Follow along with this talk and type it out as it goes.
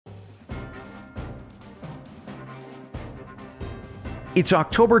It's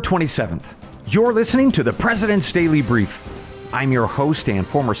October 27th. You're listening to the President's Daily Brief. I'm your host and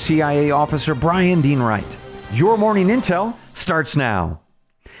former CIA officer, Brian Dean Wright. Your morning intel starts now.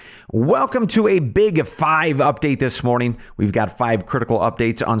 Welcome to a Big Five update this morning. We've got 5 critical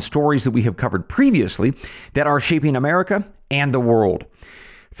updates on stories that we have covered previously that are shaping America and the world.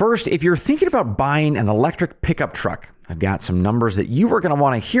 First, if you're thinking about buying an electric pickup truck, I've got some numbers that you are going to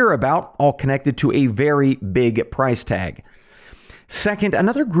want to hear about, all connected to a very big price tag. Second,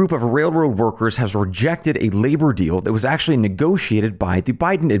 another group of railroad workers has rejected a labor deal that was actually negotiated by the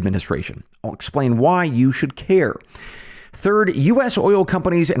Biden administration. I'll explain why you should care. Third, U.S. oil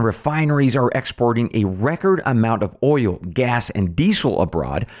companies and refineries are exporting a record amount of oil, gas, and diesel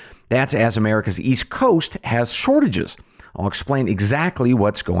abroad. That's as America's East Coast has shortages. I'll explain exactly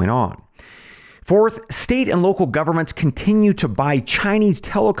what's going on. Fourth, state and local governments continue to buy Chinese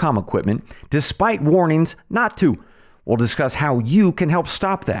telecom equipment despite warnings not to. We'll discuss how you can help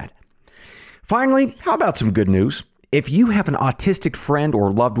stop that. Finally, how about some good news? If you have an autistic friend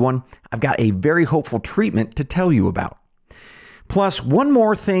or loved one, I've got a very hopeful treatment to tell you about. Plus, one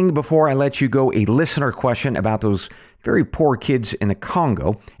more thing before I let you go, a listener question about those very poor kids in the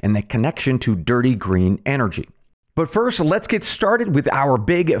Congo and the connection to dirty green energy. But first, let's get started with our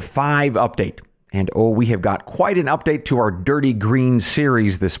Big Five update. And we have got quite an update to our Dirty Green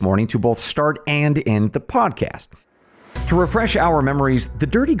series this morning to both start and end the podcast. To refresh our memories, the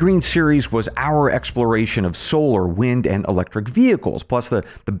Dirty Green series was our exploration of solar, wind, and electric vehicles, plus the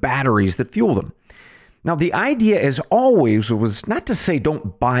batteries that fuel them. Now, the idea, as always, was not to say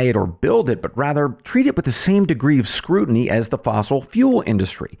don't buy it or build it, but rather treat it with the same degree of scrutiny as the fossil fuel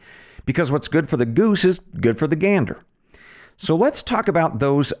industry, because what's good for the goose is good for the gander. So let's talk about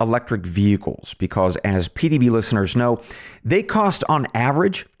those electric vehicles, because as PDB listeners know, they cost on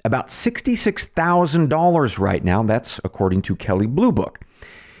average about $66,000 right now. That's according to Kelley Blue Book.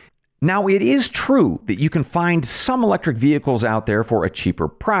 Now, it is true that you can find some electric vehicles out there for a cheaper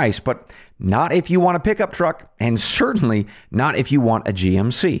price, but not if you want a pickup truck, and certainly not if you want a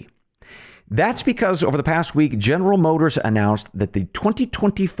GMC. That's because over the past week, General Motors announced that the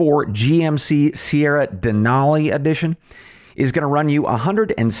 2024 GMC Sierra Denali Edition is going to run you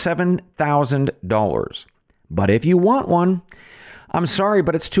 $107,000. But if you want one, I'm sorry,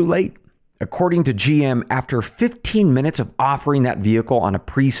 but it's too late. According to GM, after 15 minutes of offering that vehicle on a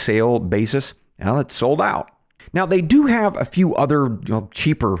pre-sale basis, well, it's sold out. Now, they do have a few other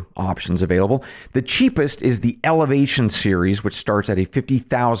cheaper options available. The cheapest is the Elevation series, which starts at a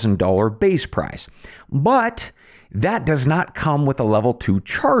 $50,000 base price. But that does not come with a level 2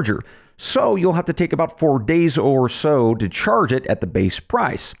 charger. So you'll have to take about 4 days or so to charge it at the base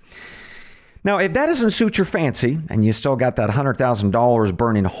price. Now, if that doesn't suit your fancy and you still got that $100,000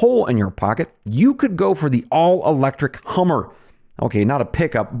 burning hole in your pocket, you could go for the all-electric Hummer. Okay, not a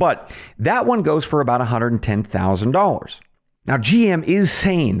pickup, but that one goes for about $110,000. Now, GM is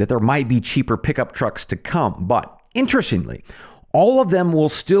saying that there might be cheaper pickup trucks to come, but interestingly, all of them will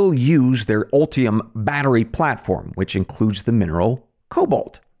still use their Ultium battery platform, which includes the mineral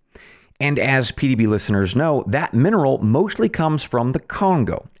cobalt. And as PDB listeners know, that mineral mostly comes from the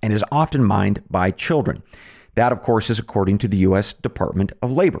Congo and is often mined by children. That, of course, is according to the U.S. Department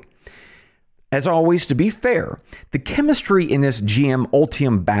of Labor. As always, to be fair, the chemistry in this GM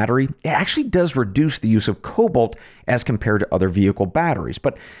Ultium battery, it actually does reduce the use of cobalt as compared to other vehicle batteries.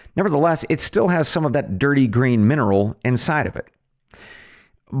 But nevertheless, it still has some of that dirty green mineral inside of it.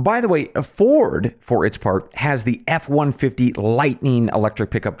 By the way, Ford, for its part, has the F-150 Lightning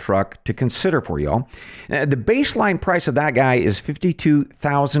electric pickup truck to consider for y'all. The baseline price of that guy is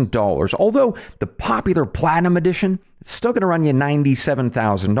 $52,000, although the popular Platinum Edition is still going to run you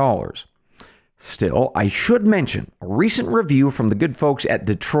 $97,000. Still, I should mention a recent review from the good folks at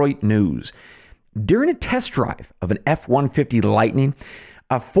Detroit News. During a test drive of an F-150 Lightning,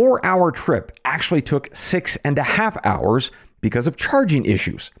 a 4-hour trip actually took 6.5 hours because of charging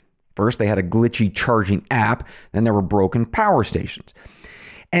issues. First, they had a glitchy charging app, then there were broken power stations.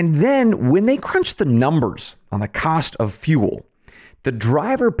 And then when they crunched the numbers on the cost of fuel, the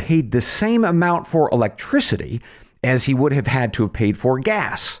driver paid the same amount for electricity as he would have had to have paid for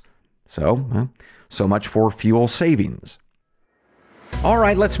gas. So much for fuel savings. All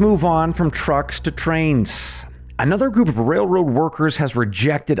right, let's move on from trucks to trains. Another group of railroad workers has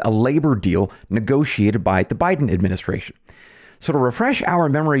rejected a labor deal negotiated by the Biden administration. So to refresh our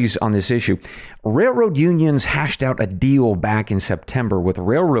memories on this issue, railroad unions hashed out a deal back in September with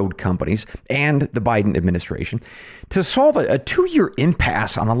railroad companies and the Biden administration to solve a 2-year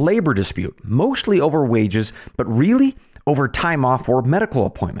impasse on a labor dispute, mostly over wages, but really over time off for medical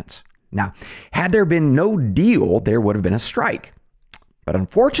appointments. Now, had there been no deal, there would have been a strike. But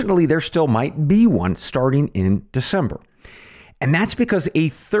unfortunately, there still might be one starting in December. And that's because a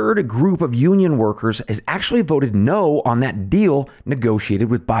third group of union workers has actually voted no on that deal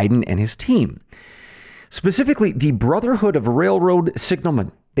negotiated with Biden and his team. Specifically, the Brotherhood of Railroad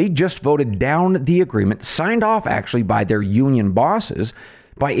Signalmen. They just voted down the agreement, signed off actually by their union bosses,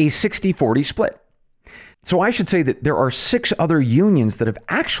 by a 60-40 split. So I should say that there are 6 other unions that have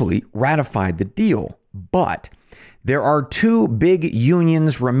actually ratified the deal, but there are 2 big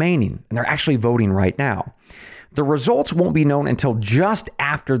unions remaining, and they're actually voting right now. The results won't be known until just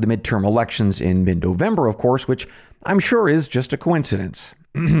after the midterm elections in mid-November, of course, which I'm sure is just a coincidence.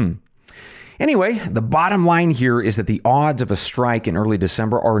 Anyway, the bottom line here is that the odds of a strike in early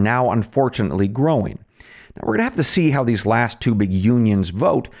December are now unfortunately growing. Now, we're going to have to see how these last 2 big unions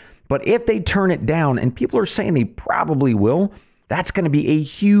vote, but if they turn it down, and people are saying they probably will, that's going to be a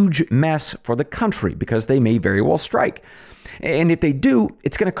huge mess for the country because they may very well strike. And if they do,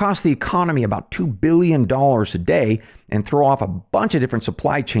 it's going to cost the economy about $2 billion a day and throw off a bunch of different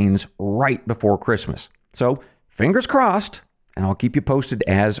supply chains right before Christmas. So fingers crossed, and I'll keep you posted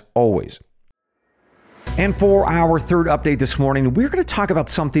as always. And for our third update this morning, we're going to talk about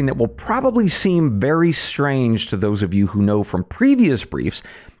something that will probably seem very strange to those of you who know from previous briefs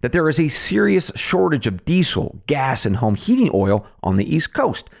that there is a serious shortage of diesel, gas, and home heating oil on the East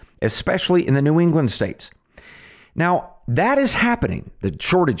Coast, especially in the New England states. Now, that is happening, the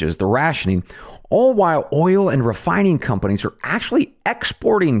shortages, the rationing, all while oil and refining companies are actually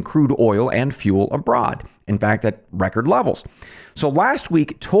exporting crude oil and fuel abroad, in fact, at record levels. So last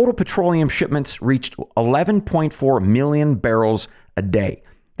week, total petroleum shipments reached 11.4 million barrels a day.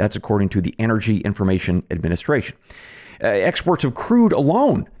 That's according to the Energy Information Administration. Exports of crude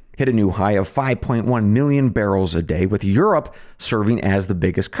alone hit a new high of 5.1 million barrels a day, with Europe serving as the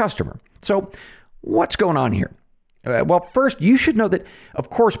biggest customer. So what's going on here? Well, first, you should know that, of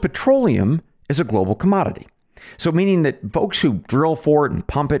course, petroleum is a global commodity. So meaning that folks who drill for it and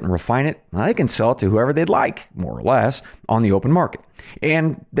pump it and refine it, well, they can sell it to whoever they'd like, more or less, on the open market.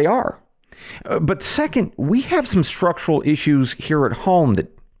 And they are. But second, we have some structural issues here at home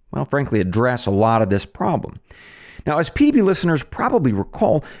that, well, frankly, address a lot of this problem. Now, as PDB listeners probably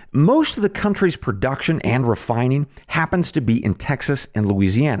recall, most of the country's production and refining happens to be in Texas and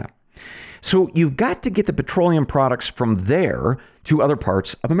Louisiana. So you've got to get the petroleum products from there to other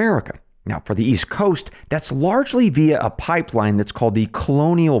parts of America. Now, for the East Coast, that's largely via a pipeline that's called the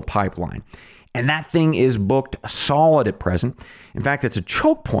Colonial Pipeline. And that thing is booked solid at present. In fact, it's a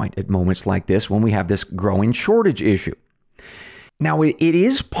choke point at moments like this when we have this growing shortage issue. Now, it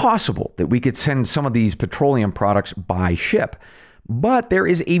is possible that we could send some of these petroleum products by ship, but there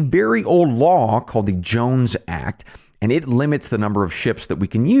is a very old law called the Jones Act, and it limits the number of ships that we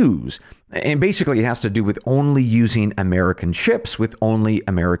can use. And basically, it has to do with only using American ships with only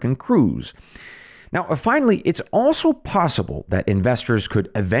American crews. Now, finally, it's also possible that investors could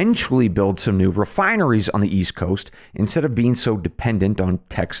eventually build some new refineries on the East Coast instead of being so dependent on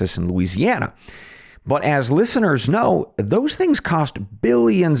Texas and Louisiana. But as listeners know, those things cost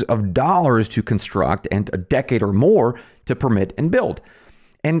billions of dollars to construct and a decade or more to permit and build.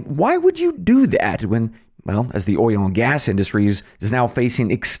 And why would you do that when, well, as the oil and gas industry is now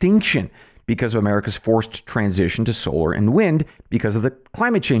facing extinction because of America's forced transition to solar and wind because of the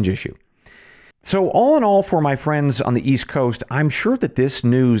climate change issue? So all in all, for my friends on the East Coast, I'm sure that this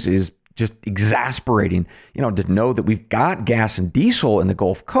news is just exasperating. To know that we've got gas and diesel in the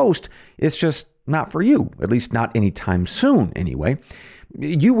Gulf Coast, it's just not for you, at least not anytime soon anyway.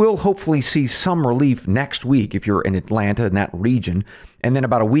 You will hopefully see some relief next week if you're in Atlanta in that region. And then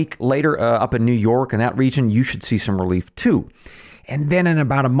about a week later up in New York in that region, you should see some relief too. And then in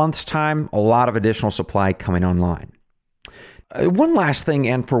about a month's time, a lot of additional supply coming online. One last thing,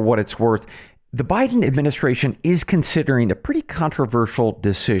 and for what it's worth, the Biden administration is considering a pretty controversial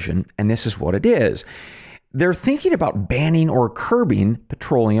decision, and this is what it is. They're thinking about banning or curbing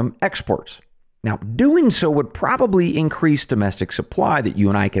petroleum exports. Now, doing so would probably increase domestic supply that you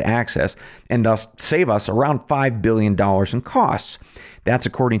and I could access and thus save us around $5 billion in costs. That's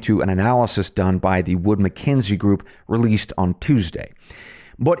according to an analysis done by the Wood Mackenzie Group released on Tuesday.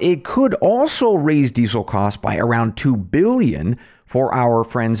 But it could also raise diesel costs by around $2 billion for our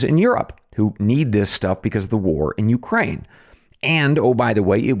friends in Europe who need this stuff because of the war in Ukraine. And, oh, by the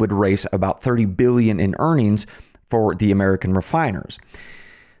way, it would raise about $30 billion in earnings for the American refiners.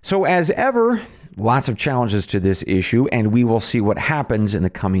 So as ever, lots of challenges to this issue, and we will see what happens in the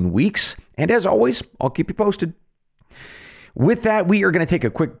coming weeks. And as always, I'll keep you posted. With that, we are going to take a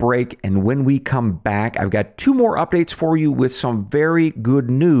quick break, and when we come back, I've got 2 more updates for you with some very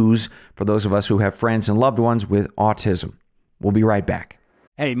good news for those of us who have friends and loved ones with autism. We'll be right back.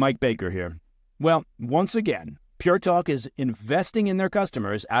 Hey, Mike Baker here. Well, once again, Pure Talk is investing in their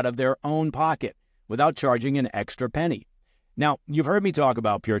customers out of their own pocket without charging an extra penny. Now, you've heard me talk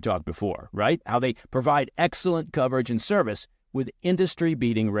about Pure Talk before, right? How they provide excellent coverage and service with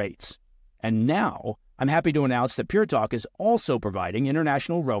industry-beating rates. And now, I'm happy to announce that Pure Talk is also providing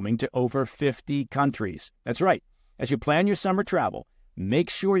international roaming to over 50 countries. That's right. As you plan your summer travel, make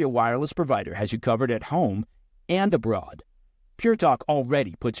sure your wireless provider has you covered at home and abroad. Pure Talk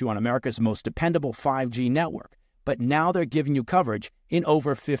already puts you on America's most dependable 5G network, but now they're giving you coverage in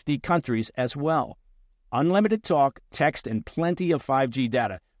over 50 countries as well. Unlimited talk, text, and plenty of 5G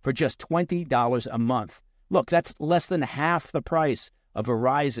data for just $20 a month. Look, that's less than half the price of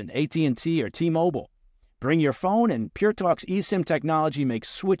Verizon, AT&T, or T-Mobile. Bring your phone, and Pure Talk's eSIM technology makes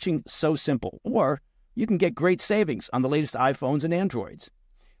switching so simple. Or you can get great savings on the latest iPhones and Androids.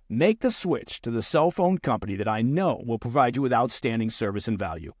 Make the switch to the cell phone company that I know will provide you with outstanding service and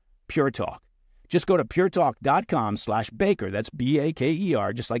value, Pure Talk. Just go to puretalk.com/Baker, that's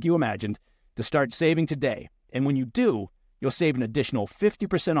B-A-K-E-R, just like you imagined, to start saving today. And when you do, you'll save an additional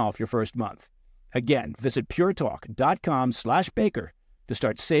 50% off your first month. Again, visit puretalk.com/Baker to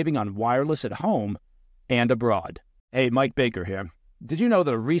start saving on wireless at home and abroad. Hey, Mike Baker here. Did you know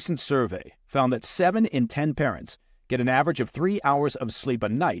that a recent survey found that 7 in 10 parents get an average of 3 hours of sleep a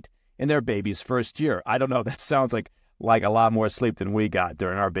night in their baby's first year? I don't know, that sounds like a lot more sleep than we got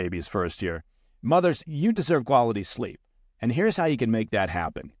during our baby's first year. Mothers, you deserve quality sleep. And here's how you can make that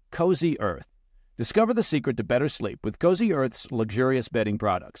happen. Cozy Earth. Discover the secret to better sleep with Cozy Earth's luxurious bedding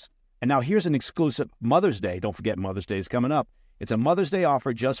products. And now here's an exclusive Mother's Day. Don't forget Mother's Day is coming up. It's a Mother's Day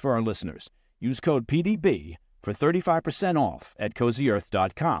offer just for our listeners. Use code PDB for 35% off at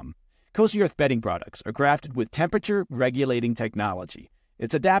CozyEarth.com. Cozy Earth bedding products are crafted with temperature-regulating technology.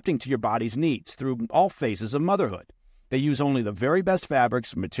 It's adapting to your body's needs through all phases of motherhood. They use only the very best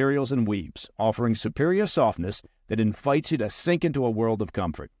fabrics, materials, and weaves, offering superior softness that invites you to sink into a world of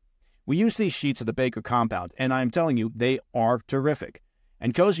comfort. We use these sheets of the Baker compound, and I'm telling you, they are terrific.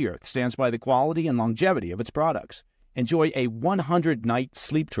 And Cozy Earth stands by the quality and longevity of its products. Enjoy a 100-night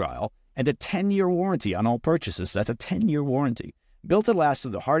sleep trial and a 10-year warranty on all purchases. That's a 10-year warranty. Built to last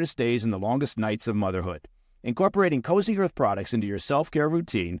through the hardest days and the longest nights of motherhood. Incorporating Cozy Earth products into your self-care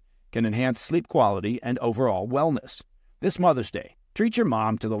routine can enhance sleep quality and overall wellness. This Mother's Day, treat your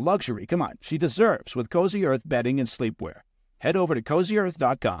mom to the luxury, she deserves with Cozy Earth bedding and sleepwear. Head over to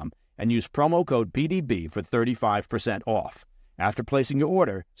CozyEarth.com and use promo code PDB for 35% off. After placing your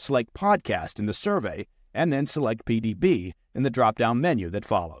order, select Podcast in the survey, and then select PDB in the drop-down menu that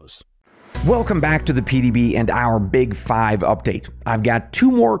follows. Welcome back to the PDB and our Big 5 update. I've got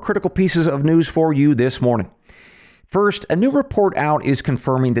 2 more critical pieces of news for you this morning. First, a new report out is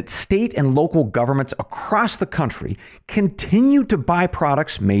confirming that state and local governments across the country continue to buy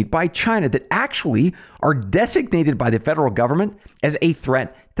products made by China that actually are designated by the federal government as a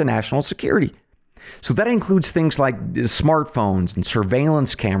threat to national security. So that includes things like smartphones and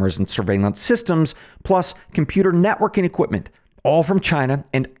surveillance cameras and surveillance systems, plus computer networking equipment, all from China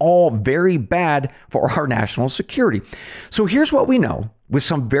and all very bad for our national security. So here's what we know with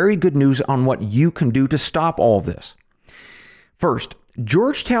some very good news on what you can do to stop all of this. First,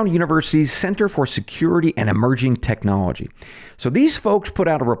 Georgetown University's Center for Security and Emerging Technology. So these folks put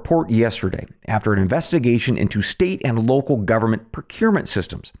out a report yesterday after an investigation into state and local government procurement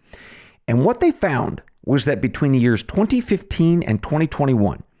systems. And what they found was that between the years 2015 and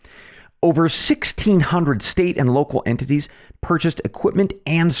 2021, over 1,600 state and local entities purchased equipment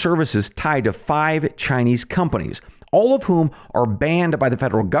and services tied to 5 Chinese companies, all of whom are banned by the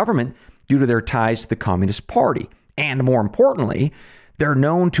federal government due to their ties to the Communist Party. And more importantly, they're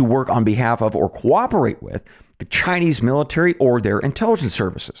known to work on behalf of or cooperate with the Chinese military or their intelligence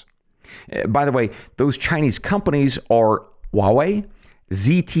services. By the way, those Chinese companies are Huawei,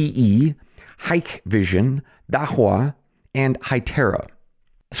 ZTE, Hikvision, Dahua, and Hytera.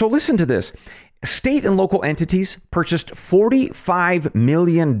 So listen to this. State and local entities purchased $45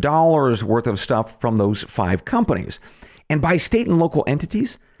 million worth of stuff from those 5 companies. And by state and local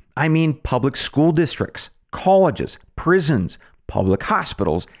entities, I mean public school districts, colleges, prisons, public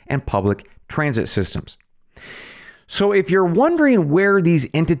hospitals, and public transit systems. So if you're wondering where these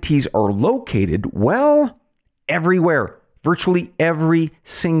entities are located, well, everywhere, virtually every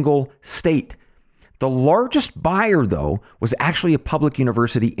single state. The largest buyer, though, was actually a public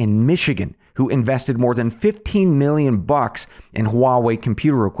university in Michigan, who invested more than $15 million in Huawei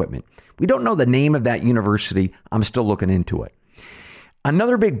computer equipment. We don't know the name of that university. I'm still looking into it.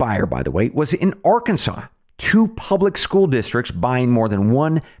 Another big buyer, by the way, was in Arkansas. 2 public school districts buying more than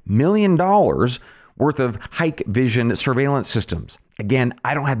 $1 million worth of Hikvision surveillance systems. Again,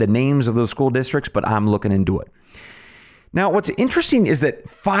 I don't have the names of those school districts, but I'm looking into it. Now, what's interesting is that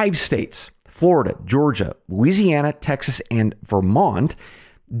 5 states, Florida, Georgia, Louisiana, Texas, and Vermont,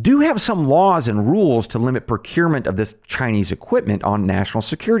 do have some laws and rules to limit procurement of this Chinese equipment on national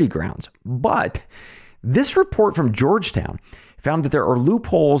security grounds. But this report from Georgetown found that there are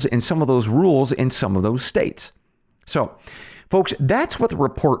loopholes in some of those rules in some of those states. So, folks, that's what the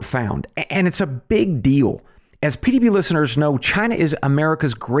report found, and it's a big deal. As PDB listeners know, China is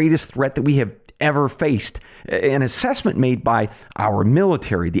America's greatest threat that we have ever faced. An assessment made by our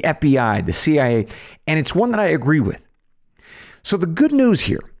military, the FBI, the CIA, and it's one that I agree with. So the good news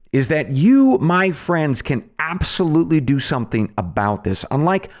here is that you, my friends, can absolutely do something about this,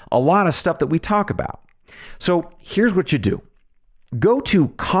 unlike a lot of stuff that we talk about. So here's what you do. Go to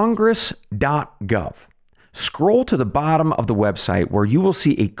congress.gov. Scroll to the bottom of the website where you will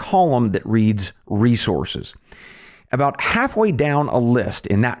see a column that reads resources. About halfway down a list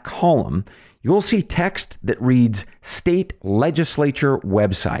in that column, you'll see text that reads state legislature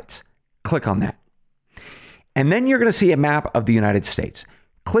websites. Click on that. And then you're going to see a map of the United States.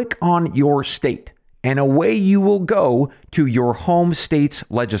 Click on your state, and away you will go to your home state's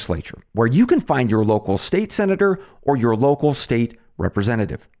legislature, where you can find your local state senator or your local state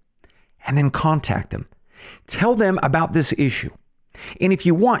representative. And then contact them. Tell them about this issue. And if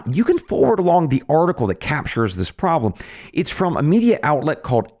you want, you can forward along the article that captures this problem. It's from a media outlet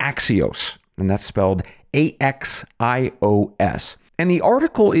called Axios, and that's spelled Axios. And the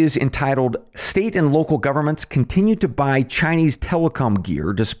article is entitled, State and Local Governments Continue to Buy Chinese Telecom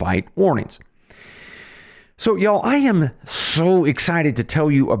Gear Despite Warnings. So, y'all, I am so excited to tell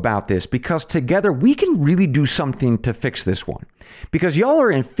you about this because together we can really do something to fix this one. Because y'all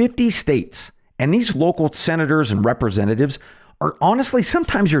are in 50 states, and these local senators and representatives are honestly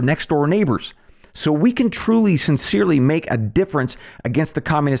sometimes your next door neighbors. So we can truly, sincerely make a difference against the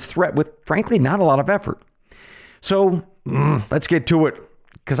communist threat with, frankly, not a lot of effort. So let's get to it,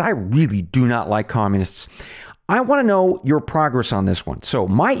 because I really do not like communists. I want to know your progress on this one. So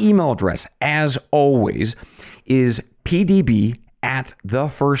my email address, as always, is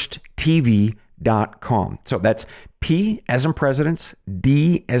pdb@thefirsttv.com. So that's P as in presidents,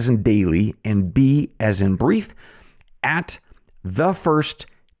 D as in daily, and B as in brief, at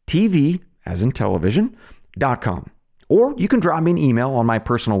thefirsttv, as in television.com. Or you can drop me an email on my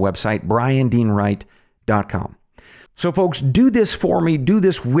personal website, briandeanwright.com. So folks, do this for me, do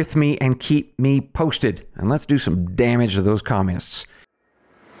this with me, and keep me posted. And let's do some damage to those communists.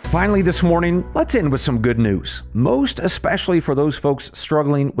 Finally this morning, let's end with some good news, most especially for those folks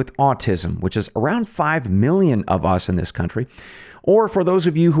struggling with autism, which is around 5 million of us in this country. Or for those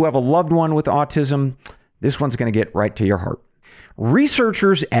of you who have a loved one with autism, this one's going to get right to your heart.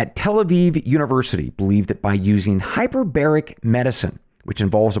 Researchers at Tel Aviv University believe that by using hyperbaric medicine, which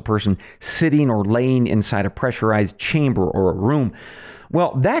involves a person sitting or laying inside a pressurized chamber or a room,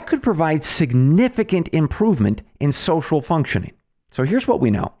 well, that could provide significant improvement in social functioning. So here's what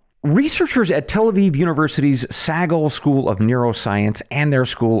we know. Researchers at Tel Aviv University's Sagol School of Neuroscience and their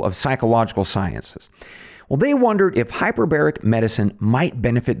School of Psychological Sciences, well, they wondered if hyperbaric medicine might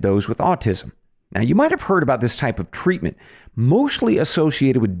benefit those with autism. Now, you might have heard about this type of treatment, mostly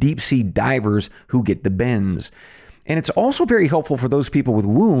associated with deep-sea divers who get the bends. And it's also very helpful for those people with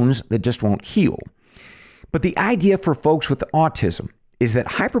wounds that just won't heal. But the idea for folks with autism is that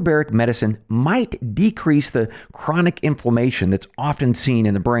hyperbaric medicine might decrease the chronic inflammation that's often seen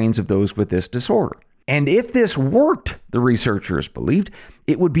in the brains of those with this disorder. And if this worked, the researchers believed,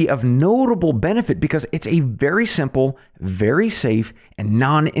 it would be of notable benefit because it's a very simple, very safe, and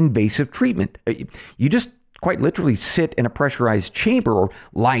non-invasive treatment. You just quite literally sit in a pressurized chamber or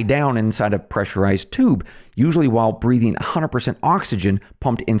lie down inside a pressurized tube, usually while breathing 100% oxygen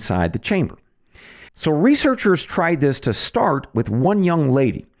pumped inside the chamber. So researchers tried this to start with one young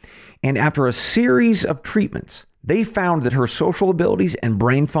lady, and after a series of treatments, they found that her social abilities and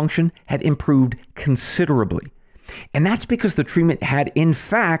brain function had improved considerably. And that's because the treatment had, in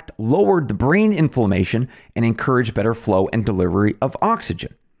fact, lowered the brain inflammation and encouraged better flow and delivery of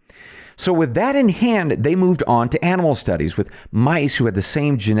oxygen. So with that in hand, they moved on to animal studies with mice who had the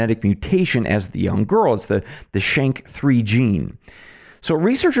same genetic mutation as the young girl. It's the SHANK3 gene. So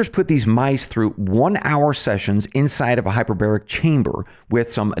researchers put these mice through 1-hour sessions inside of a hyperbaric chamber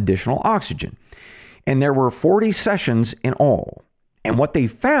with some additional oxygen. And there were 40 sessions in all. And what they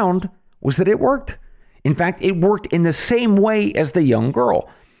found was that it worked. In fact, it worked in the same way as the young girl.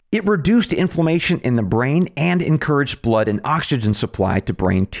 It reduced inflammation in the brain and encouraged blood and oxygen supply to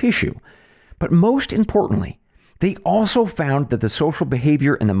brain tissue. But most importantly, They also found that the social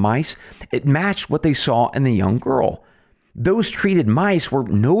behavior in the mice, it matched what they saw in the young girl. Those treated mice were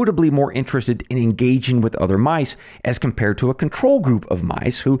notably more interested in engaging with other mice as compared to a control group of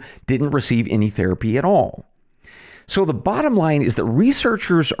mice who didn't receive any therapy at all. So the bottom line is that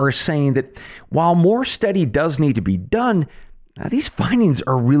researchers are saying that while more study does need to be done, these findings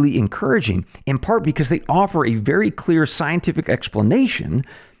are really encouraging, in part because they offer a very clear scientific explanation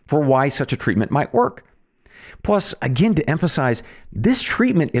for why such a treatment might work. Plus, again, to emphasize, this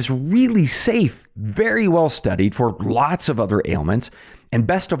treatment is really safe, very well studied for lots of other ailments, and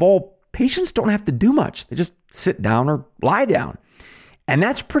best of all, patients don't have to do much. They just sit down or lie down. And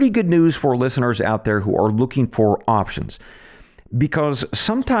that's pretty good news for listeners out there who are looking for options, because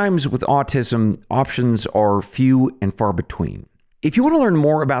sometimes with autism, options are few and far between. If you want to learn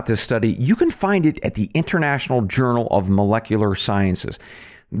more about this study, you can find it at the International Journal of Molecular Sciences.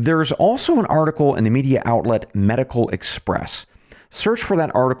 There's also an article in the media outlet Medical Express. Search for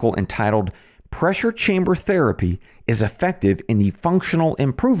that article entitled "Pressure Chamber Therapy is Effective in the Functional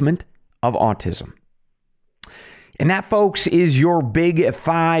Improvement of Autism." And that, folks, is your Big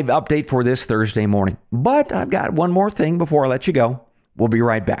Five update for this Thursday morning. But I've got one more thing before I let you go. We'll be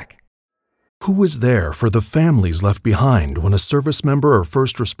right back. Who is there for the families left behind when a service member or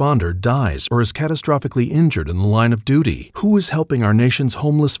first responder dies or is catastrophically injured in the line of duty? Who is helping our nation's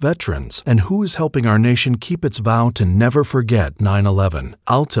homeless veterans? And who is helping our nation keep its vow to never forget 9/11?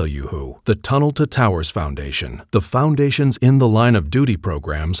 I'll tell you who. The Tunnel to Towers Foundation. The foundation's In the Line of Duty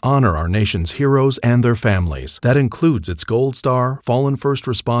programs honor our nation's heroes and their families. That includes its Gold Star, Fallen First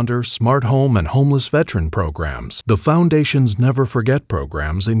Responder, Smart Home, and Homeless Veteran programs. The foundation's Never Forget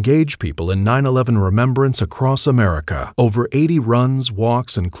programs engage people in 9/11 remembrance across America. Over 80 runs,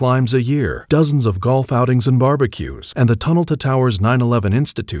 walks, and climbs a year, dozens of golf outings and barbecues, and the Tunnel to Towers 9/11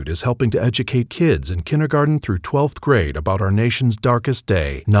 Institute is helping to educate kids in kindergarten through 12th grade about our nation's darkest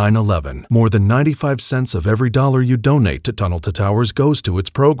day, 9/11. More than 95 cents of every dollar you donate to Tunnel to Towers goes to its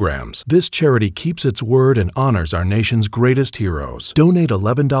programs. This charity keeps its word and honors our nation's greatest heroes. Donate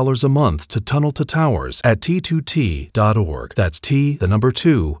 $11 a month to Tunnel to Towers at T2T.org. That's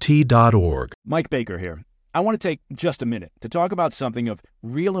T2T.org. Mike Baker here. I want to take just a minute to talk about something of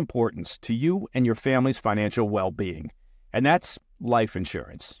real importance to you and your family's financial well-being, and that's life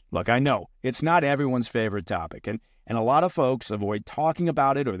insurance. Look, I know it's not everyone's favorite topic, and a lot of folks avoid talking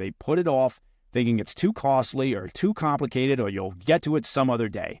about it or they put it off thinking it's too costly or too complicated or you'll get to it some other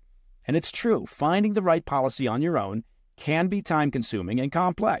day. And it's true, finding the right policy on your own can be time-consuming and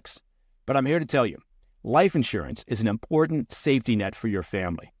complex. But I'm here to tell you, life insurance is an important safety net for your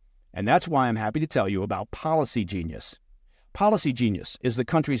family. And that's why I'm happy to tell you about Policy Genius. Policy Genius is the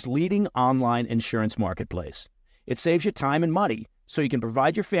country's leading online insurance marketplace. It saves you time and money so you can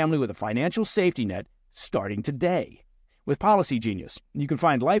provide your family with a financial safety net starting today. With Policy Genius, you can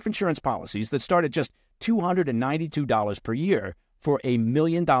find life insurance policies that start at just $292 per year for $1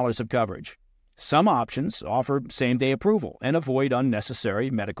 million of coverage. Some options offer same-day approval and avoid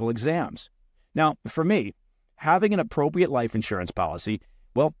unnecessary medical exams. Now, for me, having an appropriate life insurance policy,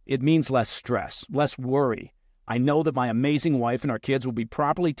 well, it means less stress, less worry. I know that my amazing wife and our kids will be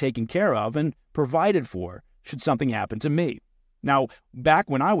properly taken care of and provided for should something happen to me. Now, back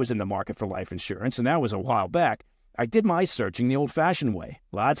when I was in the market for life insurance, and that was a while back, I did my searching the old-fashioned way.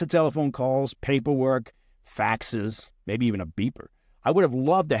 Lots of telephone calls, paperwork, faxes, maybe even a beeper. I would have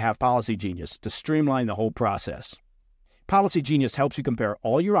loved to have Policy Genius to streamline the whole process. Policy Genius helps you compare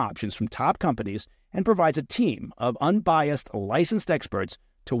all your options from top companies and provides a team of unbiased, licensed experts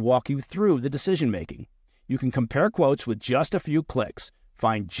to walk you through the decision-making. You can compare quotes with just a few clicks,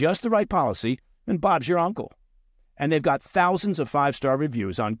 find just the right policy, and Bob's your uncle. And they've got thousands of 5-star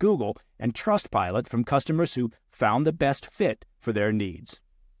reviews on Google and Trustpilot from customers who found the best fit for their needs.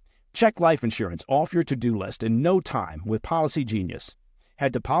 Check life insurance off your to-do list in no time with Policy Genius.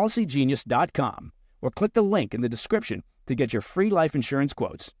 Head to policygenius.com or click the link in the description to get your free life insurance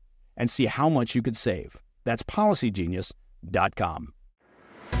quotes and see how much you could save. That's policygenius.com.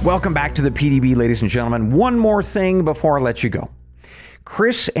 Welcome back to the PDB, ladies and gentlemen. One more thing before I let you go.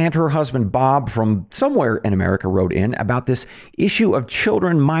 Chris and her husband Bob from somewhere in America wrote in about this issue of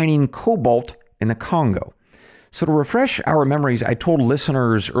children mining cobalt in the Congo. So to refresh our memories, I told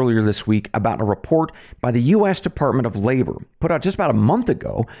listeners earlier this week about a report by the U.S. Department of Labor, put out just about a month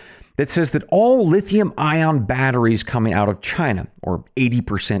ago, that says that all lithium-ion batteries coming out of China, or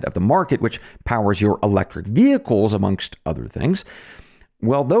 80% of the market, which powers your electric vehicles, amongst other things,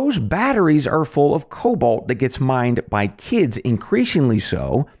 well, those batteries are full of cobalt that gets mined by kids, increasingly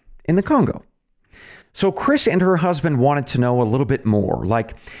so, in the Congo. So Chris and her husband wanted to know a little bit more,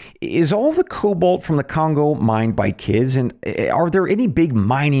 like, is all the cobalt from the Congo mined by kids? And are there any big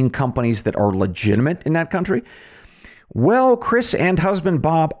mining companies that are legitimate in that country? Well, Chris and husband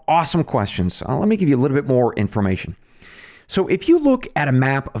Bob, awesome questions. Let me give you a little bit more information. So if you look at a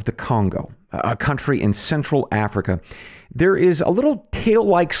map of the Congo, a country in Central Africa, there is a little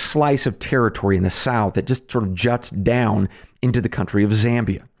tail-like slice of territory in the south that just sort of juts down into the country of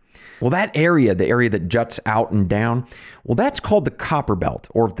Zambia. Well, that area, the area that juts out and down, well, that's called the Copper Belt,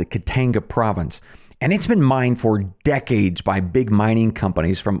 or the Katanga Province. And it's been mined for decades by big mining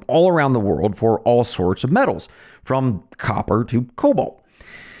companies from all around the world for all sorts of metals, from copper to cobalt.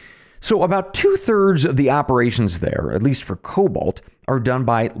 So about 2/3 of the operations there, at least for cobalt, are done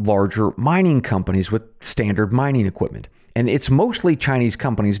by larger mining companies with standard mining equipment. And it's mostly Chinese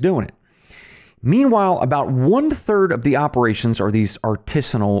companies doing it. Meanwhile, about 1/3 of the operations are these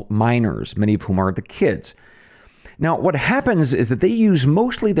artisanal miners, many of whom are the kids. Now, what happens is that they use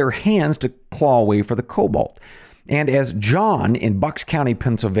mostly their hands to claw away for the cobalt. And as John in Bucks County,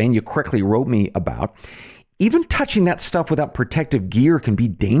 Pennsylvania, correctly wrote me about, even touching that stuff without protective gear can be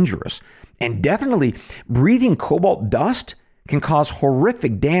dangerous. And definitely, breathing cobalt dust can cause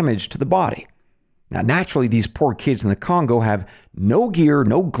horrific damage to the body. Now, naturally, these poor kids in the Congo have no gear,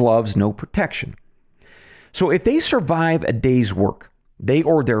 no gloves, no protection. So if they survive a day's work, they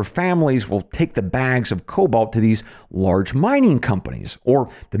or their families will take the bags of cobalt to these large mining companies or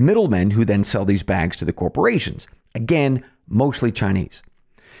the middlemen who then sell these bags to the corporations. Again, mostly Chinese.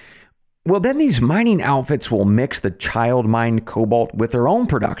 Well, then these mining outfits will mix the child-mined cobalt with their own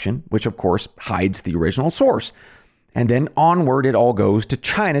production, which of course hides the original source. And then onward it all goes to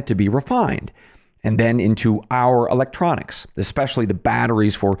China to be refined. And then into our electronics, especially the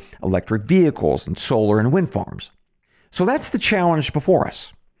batteries for electric vehicles and solar and wind farms. So that's the challenge before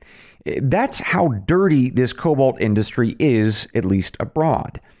us. That's how dirty this cobalt industry is, at least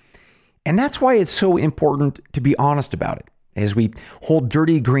abroad. And that's why it's so important to be honest about it, as we hold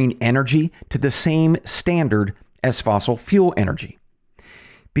dirty green energy to the same standard as fossil fuel energy.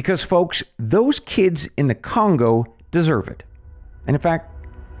 Because, folks, those kids in the Congo deserve it. And in fact,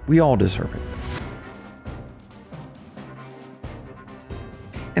 we all deserve it.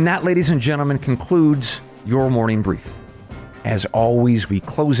 And that, ladies and gentlemen, concludes your morning brief. As always, we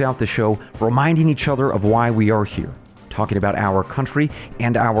close out the show reminding each other of why we are here, talking about our country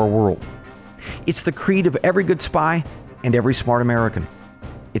and our world. It's the creed of every good spy and every smart American.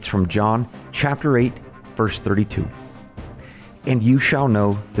 It's from John chapter 8, verse 32. And you shall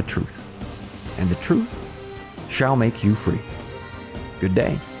know the truth, and the truth shall make you free. Good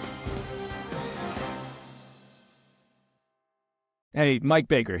day. Hey, Mike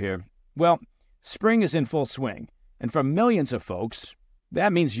Baker here. Well, spring is in full swing, and for millions of folks,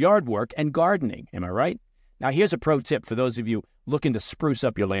 that means yard work and gardening, am I right? Now here's a pro tip for those of you looking to spruce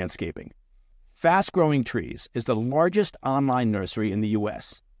up your landscaping. Fast Growing Trees is the largest online nursery in the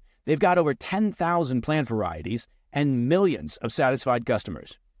U.S. They've got over 10,000 plant varieties and millions of satisfied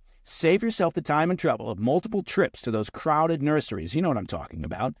customers. Save yourself the time and trouble of multiple trips to those crowded nurseries. You know what I'm talking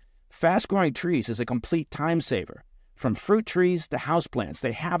about. Fast Growing Trees is a complete time saver. From fruit trees to houseplants,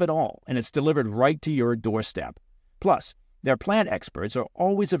 they have it all, and it's delivered right to your doorstep. Plus, their plant experts are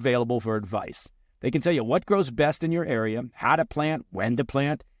always available for advice. They can tell you what grows best in your area, how to plant, when to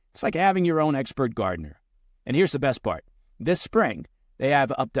plant. It's like having your own expert gardener. And here's the best part. This spring, they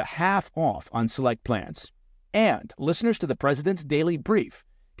have up to half off on select plants. And listeners to the President's Daily Brief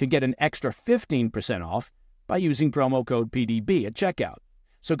can get an extra 15% off by using promo code PDB at checkout.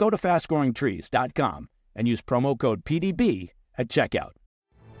 So go to fastgrowingtrees.com and use promo code PDB at checkout.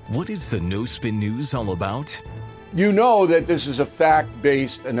 What is the No Spin News all about? You know that this is a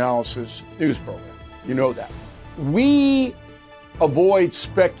fact-based analysis news program. You know that. We avoid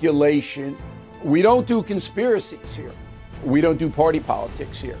speculation. We don't do conspiracies here. We don't do party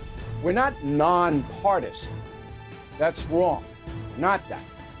politics here. We're not nonpartisan. That's wrong. Not that.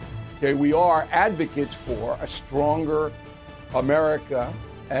 Okay, we are advocates for a stronger America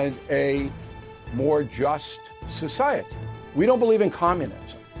and a more just society. We don't believe in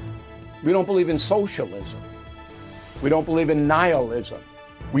communism. We don't believe in socialism. We don't believe in nihilism.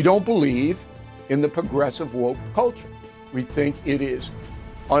 We don't believe in the progressive woke culture. We think it is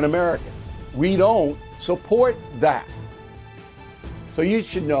un-American. We don't support that. So you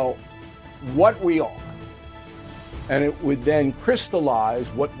should know what we are, and it would then crystallize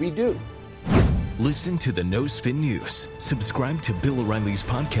what we do. Listen to the No Spin News. Subscribe to Bill O'Reilly's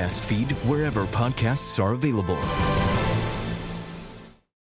podcast feed wherever podcasts are available.